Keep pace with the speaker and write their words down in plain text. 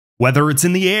Whether it's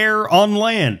in the air, on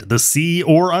land, the sea,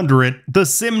 or under it, the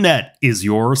SimNet is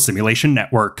your simulation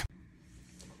network.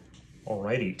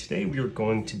 Alrighty, today we are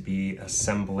going to be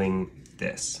assembling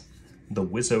this, the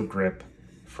WSO grip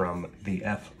from the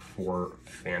F-4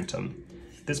 Phantom.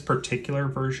 This particular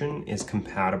version is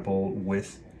compatible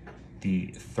with the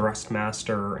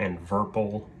Thrustmaster and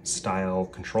Virpil style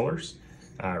controllers.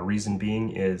 Reason being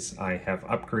is I have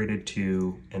upgraded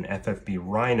to an FFB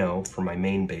Rhino for my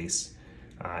main base,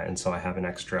 and so I have an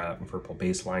extra Virpil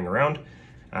base lying around,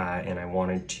 and I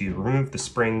wanted to remove the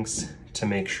springs to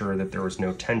make sure that there was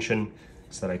no tension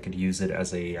so that I could use it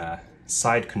as a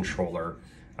side controller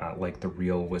like the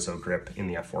real WSO grip in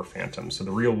the F-4 Phantom. So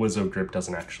the real WSO grip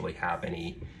doesn't actually have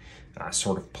any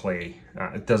sort of play.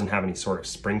 It doesn't have any sort of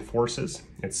spring forces.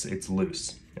 It's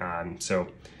loose. So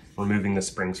removing the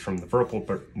springs from the Virpil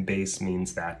base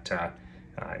means that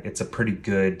it's a pretty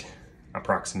good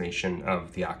approximation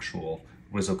of the actual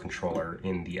WSO controller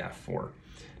in the F4.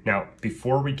 Now,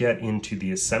 before we get into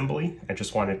the assembly, I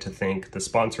just wanted to thank the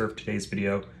sponsor of today's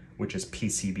video, which is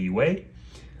PCBWay.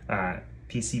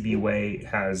 PCBWay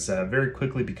has very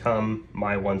quickly become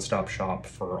my one-stop shop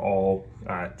for all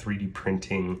 3D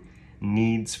printing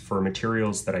needs for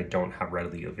materials that I don't have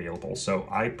readily available. So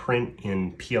I print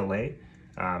in PLA.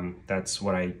 That's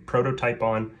what I prototype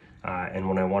on. And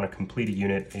when I want to complete a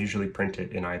unit, I usually print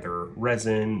it in either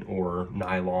resin or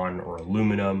nylon or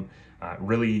aluminum.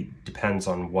 Really depends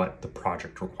on what the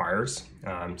project requires.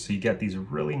 So you get these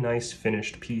really nice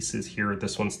finished pieces here.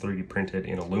 This one's 3D printed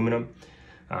in aluminum,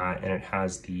 and it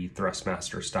has the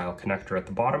Thrustmaster style connector at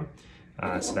the bottom.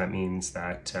 So that means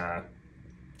that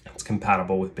it's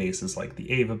compatible with bases like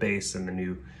the Ava base and the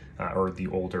new or the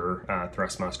older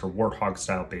Thrustmaster Warthog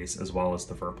style base, as well as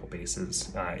the Virpil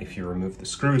bases if you remove the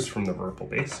screws from the Virpil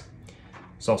base.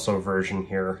 There's also a version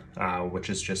here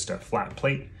which is just a flat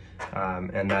plate,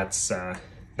 and that's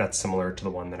similar to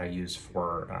the one that I use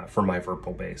for my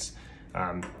Virpil base.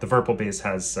 The Virpil base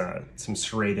has some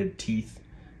serrated teeth.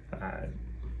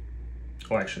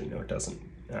 Well, actually, no, it doesn't.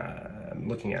 I'm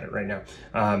looking at it right now.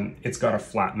 It's got a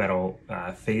flat metal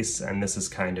face, and this is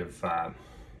kind of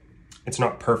it's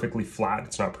not perfectly flat,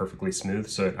 it's not perfectly smooth,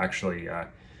 so it actually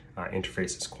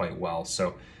interfaces quite well.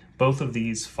 So both of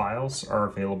these files are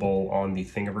available on the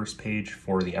Thingiverse page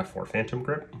for the F-4 Phantom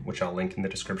grip, which I'll link in the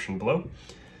description below.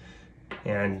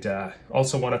 And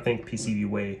also want to thank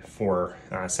PCBWay for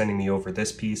sending me over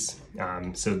this piece.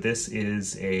 So this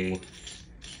is a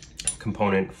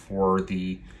component for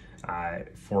the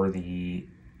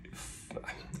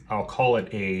I'll call it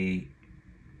a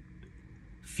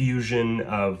fusion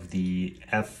of the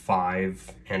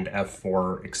F5 and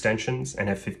F4 extensions and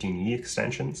F-15E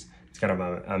extensions. It's kind of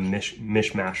a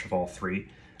mishmash of all three.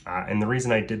 And the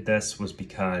reason I did this was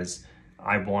because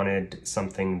I wanted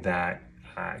something that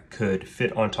could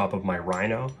fit on top of my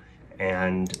Rhino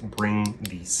and bring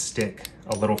the stick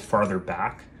a little farther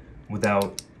back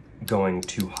without going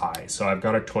too high. So I've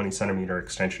got a 20 centimeter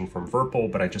extension from Virpil,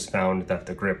 but I just found that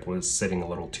the grip was sitting a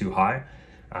little too high.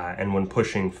 And when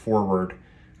pushing forward,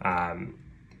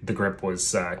 the grip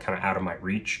was kind of out of my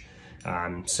reach.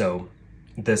 So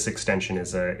this extension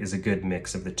is a good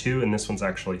mix of the two, and this one's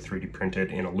actually 3D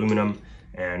printed in aluminum,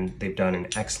 and they've done an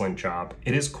excellent job.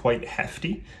 It is quite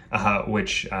hefty,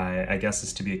 which I guess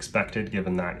is to be expected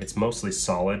given that it's mostly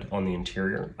solid on the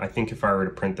interior. I think if I were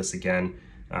to print this again,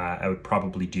 I would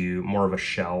probably do more of a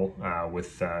shell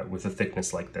with a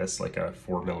thickness like this, like a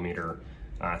 4mm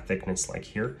thickness like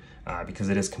here, because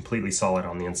it is completely solid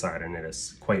on the inside and it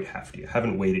is quite hefty. I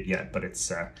haven't weighed it yet, but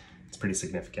it's pretty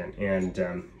significant.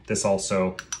 And this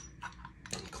also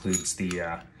includes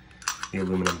the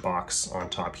aluminum box on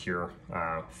top here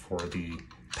for the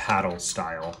paddle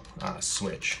style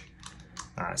switch.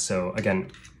 So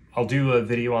again, I'll do a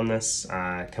video on this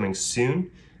coming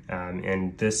soon.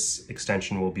 And this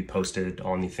extension will be posted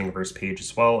on the Thingiverse page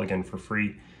as well, again for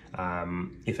free.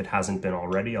 If it hasn't been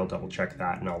already, I'll double check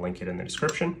that and I'll link it in the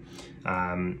description.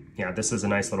 Yeah, this is a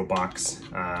nice little box,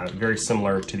 very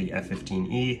similar to the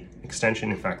F-15E extension.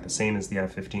 In fact, the same as the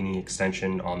F-15E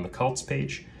extension on the Cults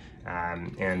page.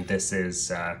 And this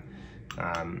is I've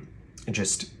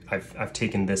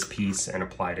taken this piece and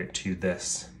applied it to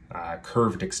this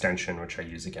curved extension, which I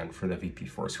use again for the VP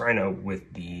Force Rhino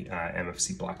with the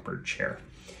MFC Blackbird chair.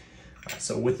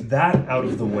 So with that out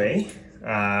of the way,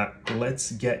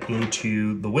 let's get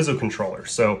into the WSO controller.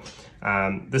 So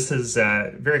this is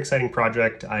a very exciting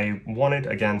project. I wanted,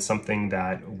 again, something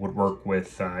that would work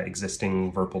with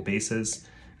existing Virpil bases.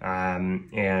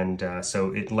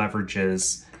 So it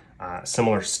leverages a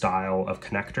similar style of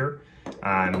connector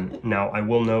Now I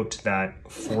will note that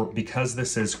because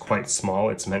this is quite small,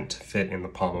 it's meant to fit in the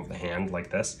palm of the hand like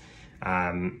this.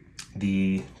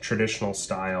 The traditional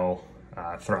style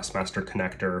Thrustmaster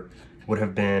connector would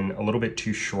have been a little bit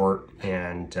too short,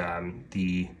 and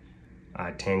the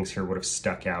tangs here would have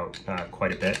stuck out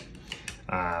quite a bit.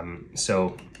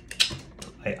 So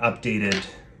I updated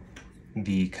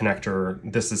the connector.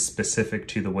 This is specific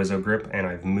to the WSO grip, and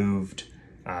I've moved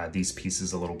these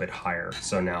pieces a little bit higher,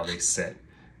 so now they sit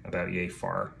about yay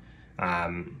far.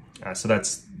 So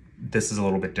this is a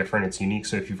little bit different. It's unique.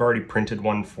 So if you've already printed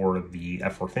one for the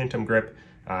F-4 Phantom grip,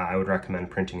 I would recommend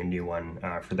printing a new one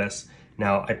for this.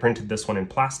 Now I printed this one in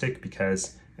plastic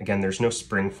because, again, there's no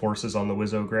spring forces on the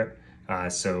WSO grip,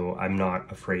 so I'm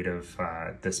not afraid of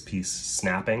this piece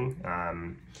snapping.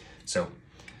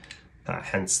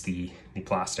 Hence the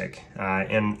plastic.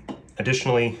 And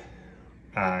additionally,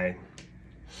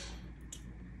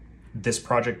 this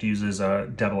project uses a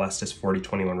double Estes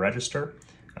 4021 register.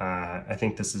 I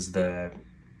think this is the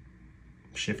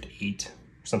shift 8,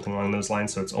 something along those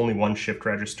lines. So it's only one shift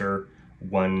register,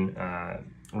 one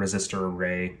resistor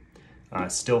array.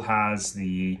 Still has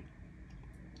the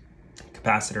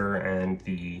capacitor and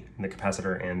the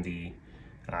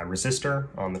resistor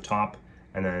on the top,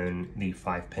 and then the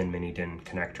 5-pin mini DIN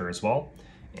connector as well.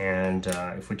 And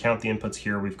if we count the inputs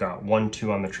here, we've got 1,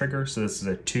 2 on the trigger. So this is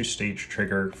a 2-stage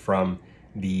trigger from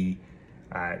the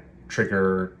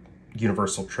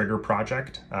universal trigger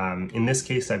project. In this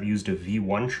case, I've used a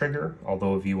V1 trigger,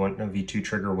 although a V2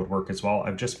 trigger would work as well.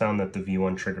 I've just found that the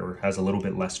V1 trigger has a little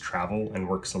bit less travel and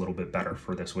works a little bit better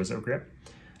for this WSO grip.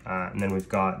 And then we've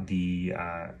got the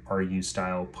RU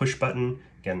style push button.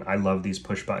 Again, I love these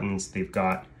push buttons. They've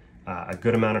got a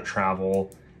good amount of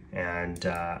travel and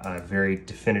a very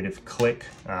definitive click,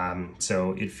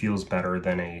 so it feels better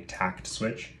than a tacked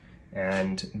switch,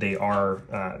 and they are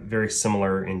very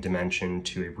similar in dimension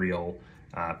to a real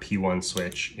P1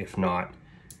 switch, if not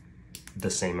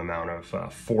the same amount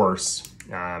of force.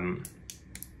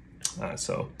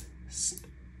 So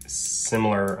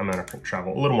similar amount of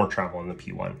travel, a little more travel in the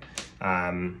P1.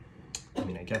 I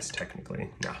mean, I guess technically,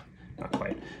 nah, not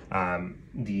quite.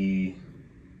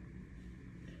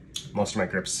 Most of my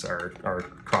grips are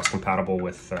cross-compatible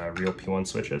with real P1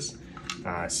 switches.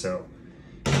 So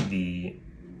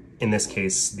in this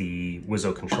case, the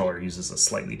WSO controller uses a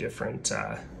slightly different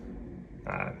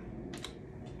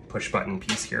push button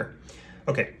piece here.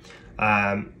 Okay,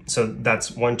 so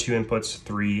that's 1, 2 inputs,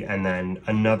 3, and then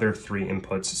another 3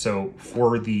 inputs. So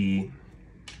for the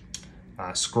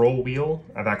scroll wheel,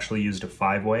 I've actually used a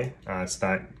 5-way, so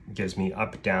that gives me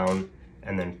up, down,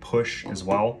 and then push as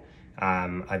well.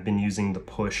 I've been using the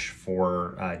push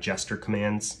for gesture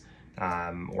commands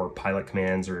or pilot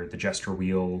commands, or the gesture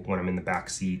wheel when I'm in the back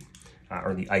seat,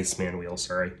 or the Iceman wheel,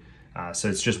 sorry. So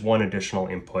it's just one additional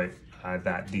input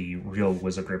that the real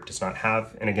WSO grip does not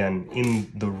have. And again,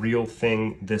 in the real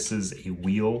thing, this is a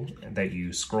wheel that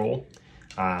you scroll.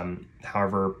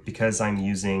 However, because I'm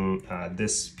using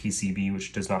this PCB,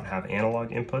 which does not have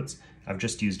analog inputs, I've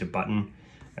just used a button.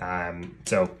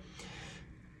 So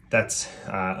that's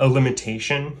a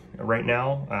limitation right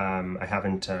now. I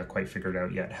haven't quite figured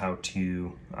out yet how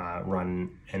to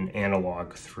run an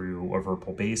analog through a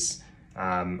Virpil base.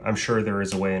 I'm sure there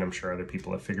is a way, and I'm sure other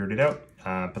people have figured it out.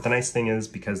 But the nice thing is,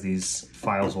 because these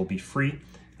files will be free,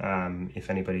 if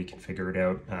anybody can figure it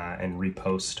out and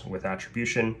repost with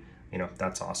attribution, you know,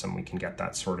 that's awesome. We can get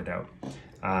that sorted out.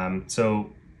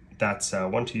 So that's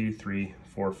 1, 2, 3,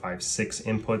 4, 5, 6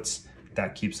 inputs.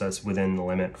 That keeps us within the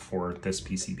limit for this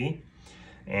PCB.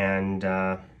 And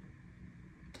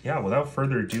yeah, without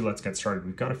further ado, let's get started.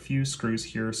 We've got a few screws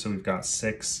here. So we've got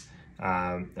 6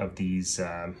 of these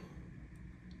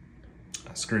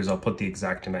screws. I'll put the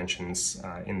exact dimensions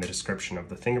in the description of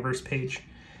the Thingiverse page.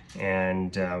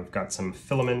 And we've got some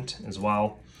filament as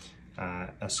well,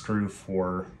 a screw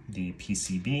for the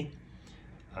PCB,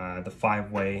 the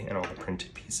 5-way, and all the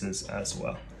printed pieces as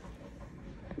well.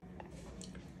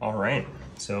 All right,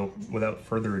 so without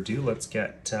further ado, let's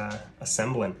get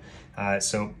assembling.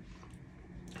 So,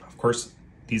 of course,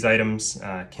 these items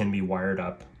can be wired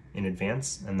up in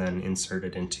advance and then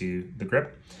inserted into the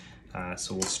grip.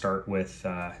 So we'll start with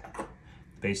the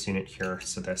base unit here.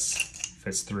 So this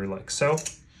fits through like so,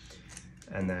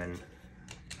 and then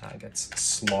gets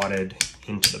slotted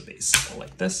into the base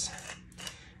like this.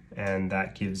 And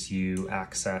that gives you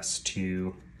access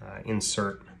to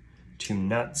insert 2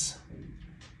 nuts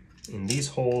in these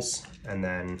holes, and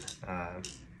then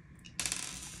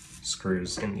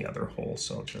screws in the other hole.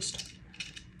 So I'll just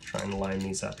try and line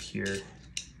these up here.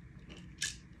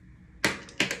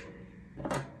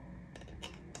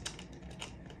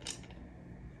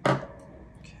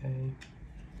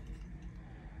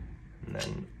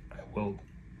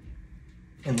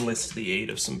 enlist the aid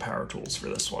of some power tools for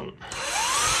this one.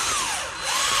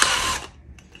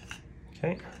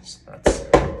 Okay, so that's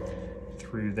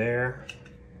through there.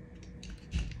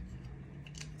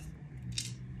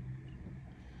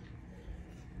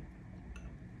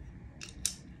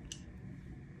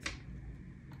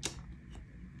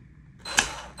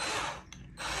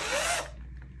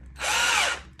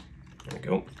 There we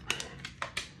go.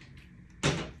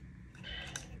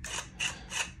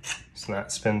 So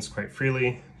that spins quite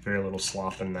freely, very little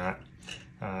slop in that.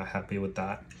 Happy with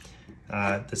that.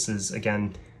 This is,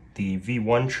 again, the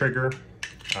V1 trigger,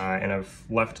 and I've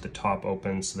left the top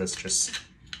open so this just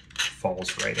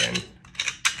falls right in.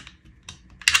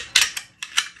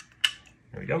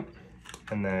 There we go.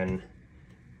 And then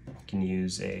you can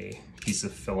use a piece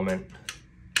of filament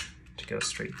to go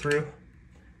straight through,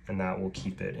 and that will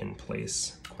keep it in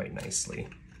place quite nicely.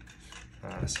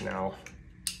 So now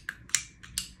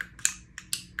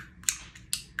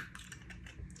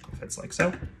it fits like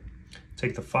so.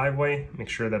 Take the 5-way, make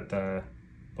sure that the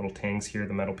little tangs here,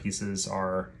 the metal pieces,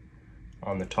 are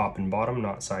on the top and bottom,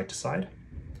 not side to side.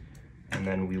 And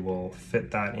then we will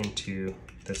fit that into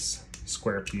this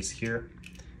square piece here.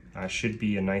 Should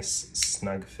be a nice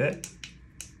snug fit.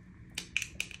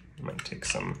 Might take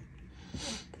some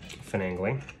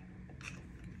finagling.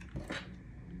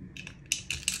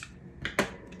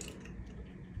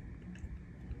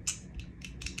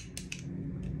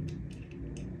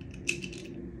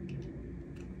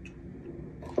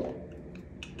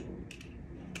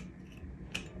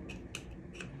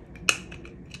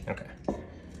 Okay,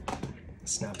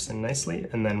 snaps in nicely,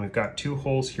 and then we've got 2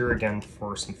 holes here again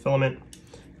for some filament,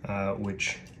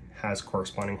 which has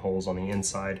corresponding holes on the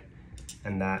inside,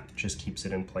 and that just keeps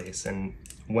it in place. And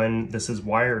when this is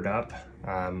wired up,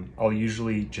 I'll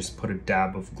usually just put a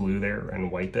dab of glue there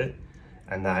and wipe it,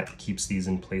 and that keeps these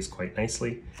in place quite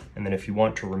nicely. And then if you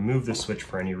want to remove the switch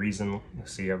for any reason,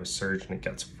 say you have a surge and it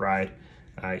gets fried,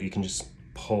 you can just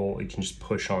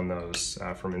push on those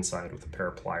from inside with a pair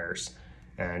of pliers,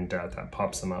 and that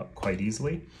pops them out quite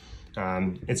easily.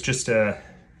 It's just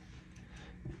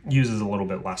uses a little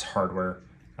bit less hardware,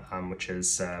 which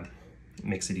is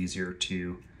makes it easier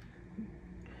to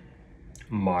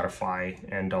modify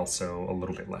and also a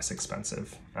little bit less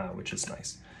expensive, which is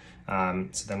nice.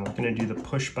 So then we're going to do the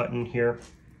push button here.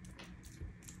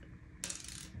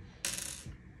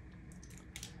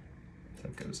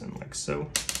 That goes in like so.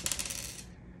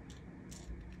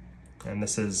 And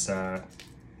this is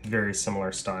very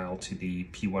similar style to the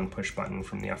P1 push button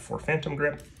from the F-4 Phantom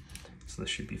grip. So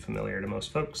this should be familiar to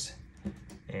most folks.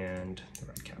 And the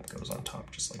red cap goes on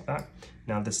top just like that.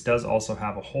 Now this does also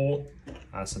have a hole,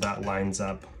 so that lines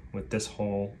up with this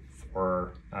hole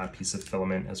for a piece of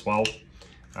filament as well.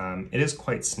 It is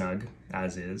quite snug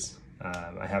as is.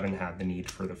 I haven't had the need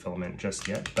for the filament just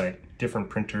yet, but different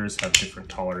printers have different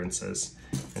tolerances,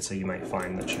 and so you might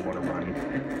find that you want to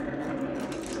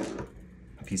run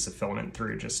a piece of filament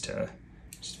through just to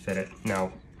fit it.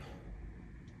 Now,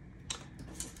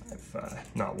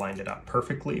 I've not lined it up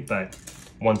perfectly, but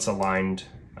once aligned,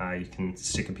 you can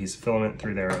stick a piece of filament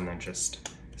through there and then just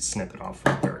snip it off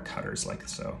with a pair of cutters like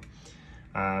so.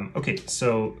 Okay,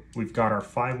 so we've got our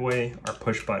 5-way, our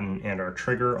push button, and our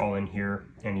trigger all in here,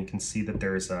 and you can see that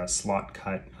there's a slot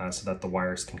cut so that the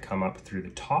wires can come up through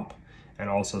the top, and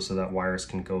also so that wires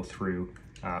can go through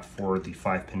for the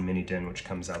 5-pin mini DIN, which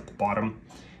comes out the bottom,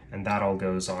 and that all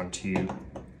goes onto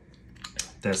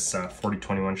this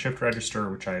 4021 shift register,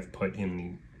 which I've put in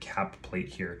the cap plate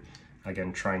here.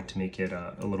 Again, trying to make it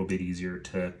a little bit easier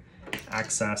to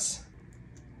access.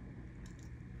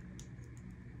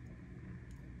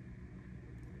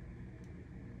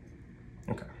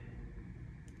 Okay.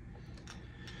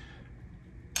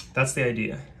 That's the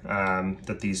idea,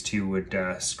 that these two would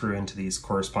screw into these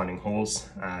corresponding holes.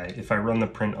 If I run the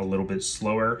print a little bit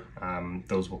slower,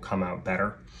 those will come out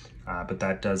better, but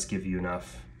that does give you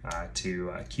enough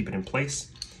to keep it in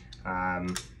place.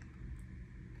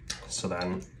 So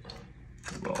then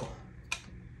we'll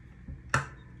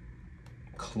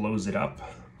close it up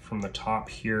from the top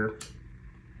here.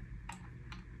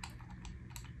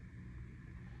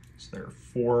 So there are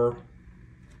 4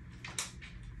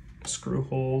 screw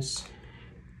holes.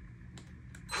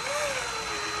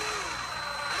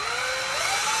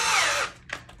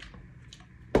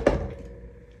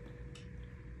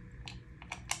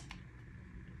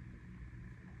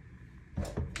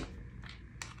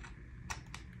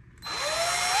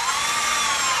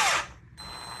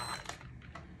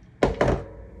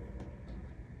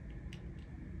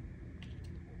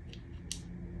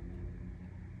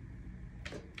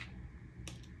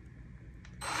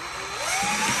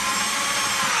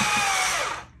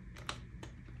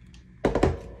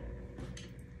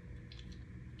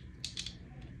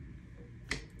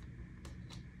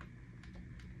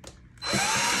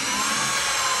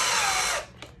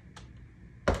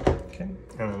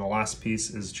 last piece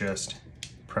is just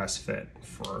press fit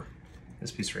for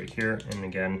this piece right here. And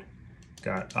again,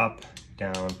 got up,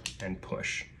 down, and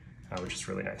push, which is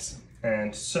really nice.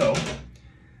 And so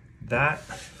that,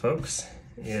 folks,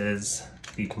 is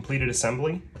the completed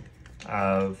assembly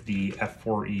of the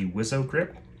F-4E WSO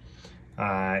grip.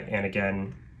 And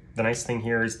again, the nice thing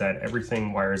here is that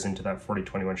everything wires into that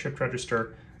 4021 shift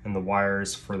register, and the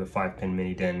wires for the 5-pin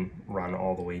mini DIN run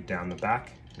all the way down the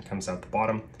back and comes out the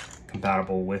bottom,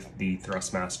 compatible with the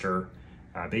Thrustmaster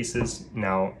bases.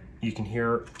 Now, you can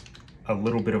hear a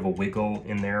little bit of a wiggle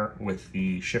in there with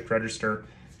the shift register.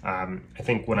 I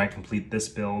think when I complete this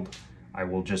build, I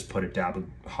will just put a dab of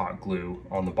hot glue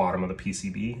on the bottom of the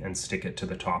PCB and stick it to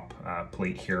the top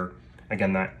plate here.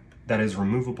 Again, that is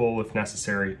removable if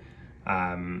necessary,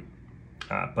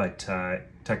 but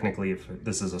technically if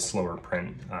this is a slower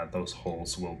print, those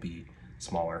holes will be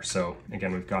smaller. So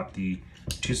again, we've got the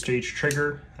 2-stage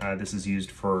trigger. This is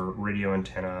used for radio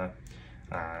antenna,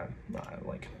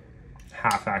 like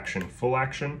half action, full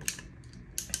action.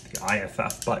 The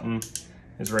IFF button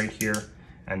is right here,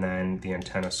 and then the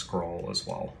antenna scroll as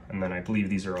well. And then I believe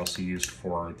these are also used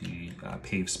for the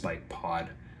pave spike pod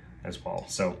as well.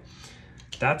 So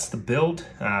that's the build,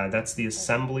 that's the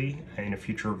assembly. In a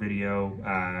future video,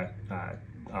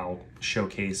 I'll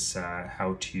showcase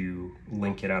how to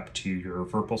link it up to your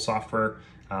Virpil software.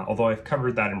 Although I've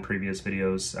covered that in previous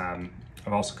videos,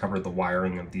 I've also covered the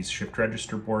wiring of these shift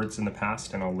register boards in the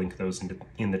past, and I'll link those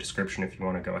in the description if you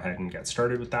want to go ahead and get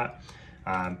started with that.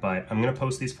 But I'm going to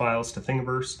post these files to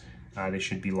Thingiverse. They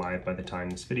should be live by the time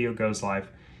this video goes live,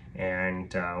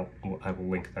 and I will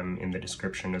link them in the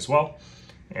description as well.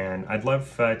 And I'd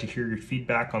love to hear your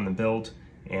feedback on the build,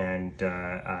 and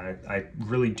I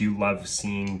really do love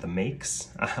seeing the makes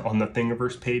on the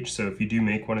Thingiverse page. So if you do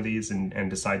make one of these and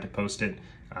decide to post it,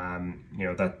 you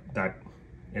know, that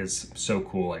is so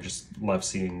cool. I just love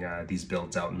seeing these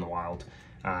builds out in the wild.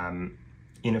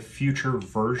 In a future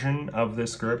version of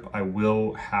this grip, I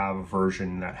will have a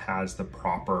version that has the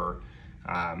proper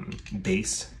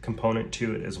base component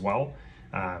to it as well.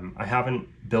 I haven't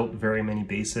built very many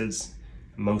bases.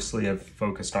 Mostly I've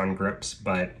focused on grips,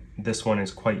 but this one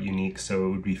is quite unique, so it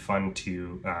would be fun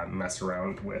to mess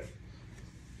around with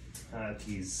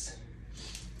these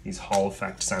Hall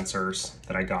effect sensors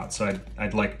that I got. So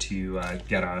I'd like to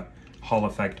get a Hall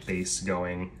effect base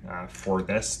going for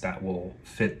this that will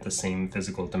fit the same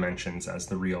physical dimensions as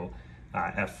the real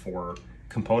F4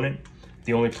 component.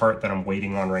 The only part that I'm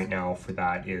waiting on right now for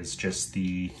that is just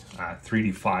the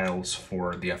 3D files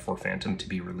for the F4 Phantom to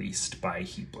be released by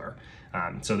Heapler.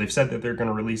 So they've said that they're going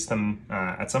to release them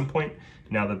at some point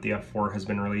now that the F4 has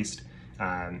been released.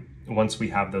 Once we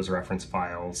have those reference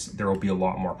files, there will be a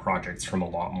lot more projects from a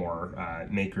lot more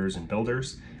makers and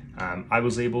builders. I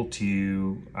was able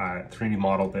to 3D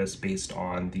model this based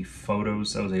on the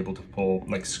photos I was able to pull,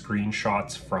 like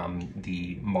screenshots from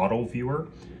the model viewer.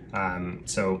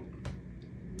 So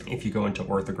if you go into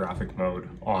orthographic mode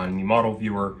on the model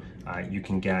viewer, you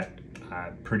can get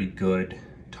pretty good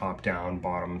top down,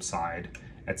 bottom side,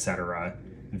 etc.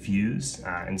 views.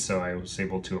 And so I was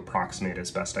able to approximate as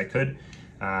best I could.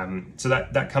 So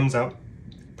that comes out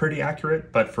pretty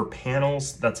accurate, but for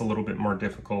panels, that's a little bit more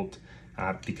difficult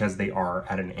because they are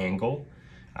at an angle.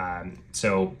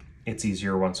 So it's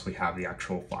easier once we have the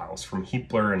actual files from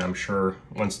Heapler, and I'm sure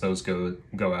once those go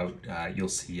out, you'll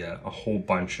see a whole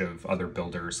bunch of other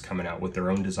builders coming out with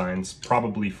their own designs,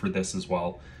 probably for this as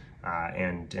well,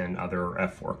 and other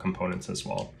F4 components as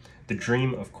well. The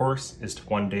dream, of course, is to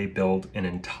one day build an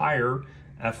entire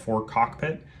F4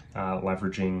 cockpit,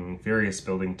 leveraging various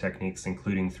building techniques,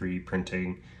 including 3D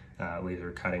printing,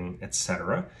 laser cutting,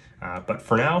 etc. But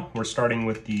for now, we're starting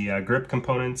with the grip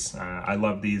components. I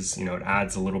love these. You know, it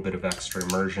adds a little bit of extra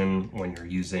immersion when you're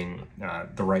using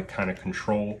the right kind of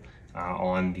control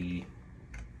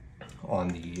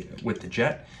with the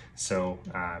jet. So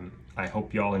I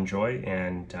hope you all enjoy,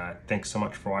 and thanks so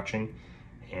much for watching.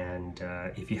 And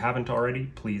if you haven't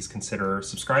already, please consider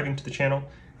subscribing to the channel.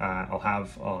 I'll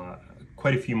have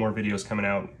quite a few more videos coming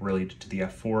out related to the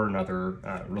F4 and other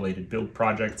related build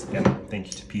projects. Again, thank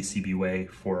you to PCBWay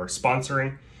for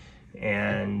sponsoring,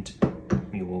 and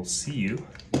we will see you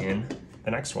in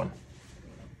the next one.